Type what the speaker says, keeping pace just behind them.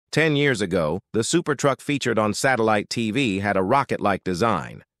10 years ago, the supertruck featured on satellite TV had a rocket-like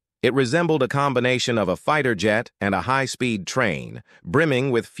design. It resembled a combination of a fighter jet and a high-speed train,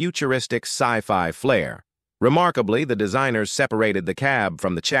 brimming with futuristic sci-fi flair. Remarkably, the designers separated the cab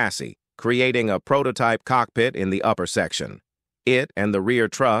from the chassis, creating a prototype cockpit in the upper section. It and the rear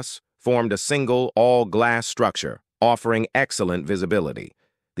truss formed a single, all-glass structure, offering excellent visibility.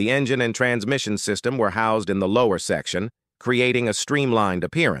 The engine and transmission system were housed in the lower section, creating a streamlined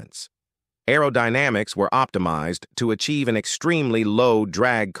appearance. Aerodynamics were optimized to achieve an extremely low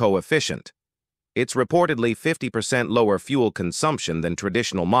drag coefficient. It's reportedly 50% lower fuel consumption than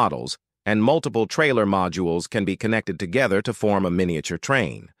traditional models, and multiple trailer modules can be connected together to form a miniature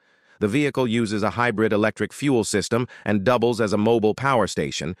train. The vehicle uses a hybrid electric fuel system and doubles as a mobile power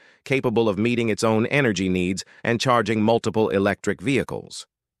station, capable of meeting its own energy needs and charging multiple electric vehicles.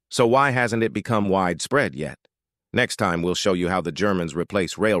 So why hasn't it become widespread yet? Next time we'll show you how the Germans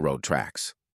replace railroad tracks.